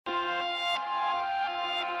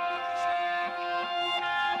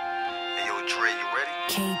Ray, you ready?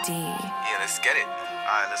 KD. Yeah, let's get it.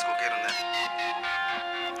 Alright, let's go get him then.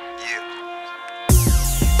 Yeah.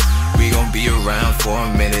 We gon' be around for a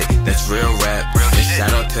minute, that's real rap. Real And shit.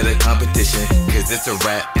 shout out to the competition, cause it's a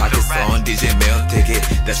rap. Pockets on DJ mail ticket,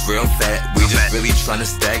 that's real fat. We Real just fat. really tryna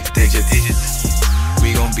stack digits.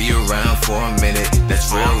 We gon' be around for a minute, that's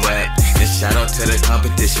real rap. And shout out to the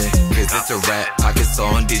competition, cause it's a rap. Pockets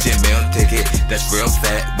on DJ mail ticket, that's real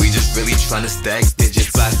fat. We just really tryna stack digits.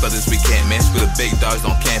 Flash brothers, we can't mess with the big dogs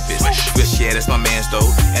on campus. Swish, yeah, that's my man's though.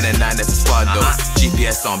 And a 9, that's a squad though.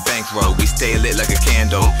 GPS on bankroll, we stay lit like a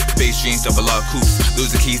candle. Big streams, double R coops.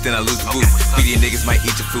 Lose the keys, then I lose the booth. Media niggas might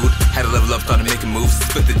eat your food. Had to level up, started making moves.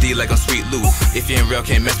 Split the D like on Sweet Lou. If you ain't real,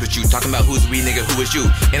 can't mess with you. Talking about who's we, nigga, who is you?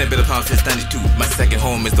 Ain't a bit of pound since 92. My second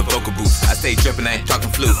home is the vocal booth. I stay drippin', I ain't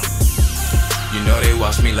talking flu. You know they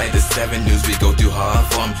watch me like the 7 News. We go through hard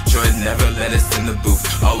for 'em. Sure never let us in the booth.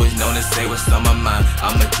 Always known to say what's on my mind.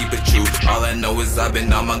 I'ma keep it true. All I know is I've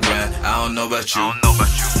been on my grind. I don't know about you.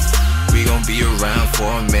 We gon' be around for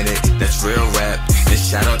a minute, that's real rap. And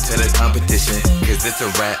shout out to the competition, cause it's a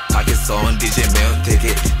rap. Pockets on DJ mail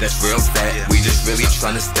ticket, that's real fat. We just really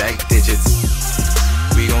tryna stack digits.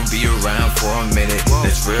 We gon' be around for a minute,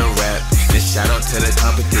 that's real rap. And shout out to the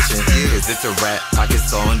competition, cause it's a rap.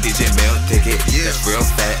 Pockets on DJ mail ticket, that's real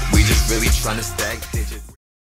fat. We just really tryna stack digits.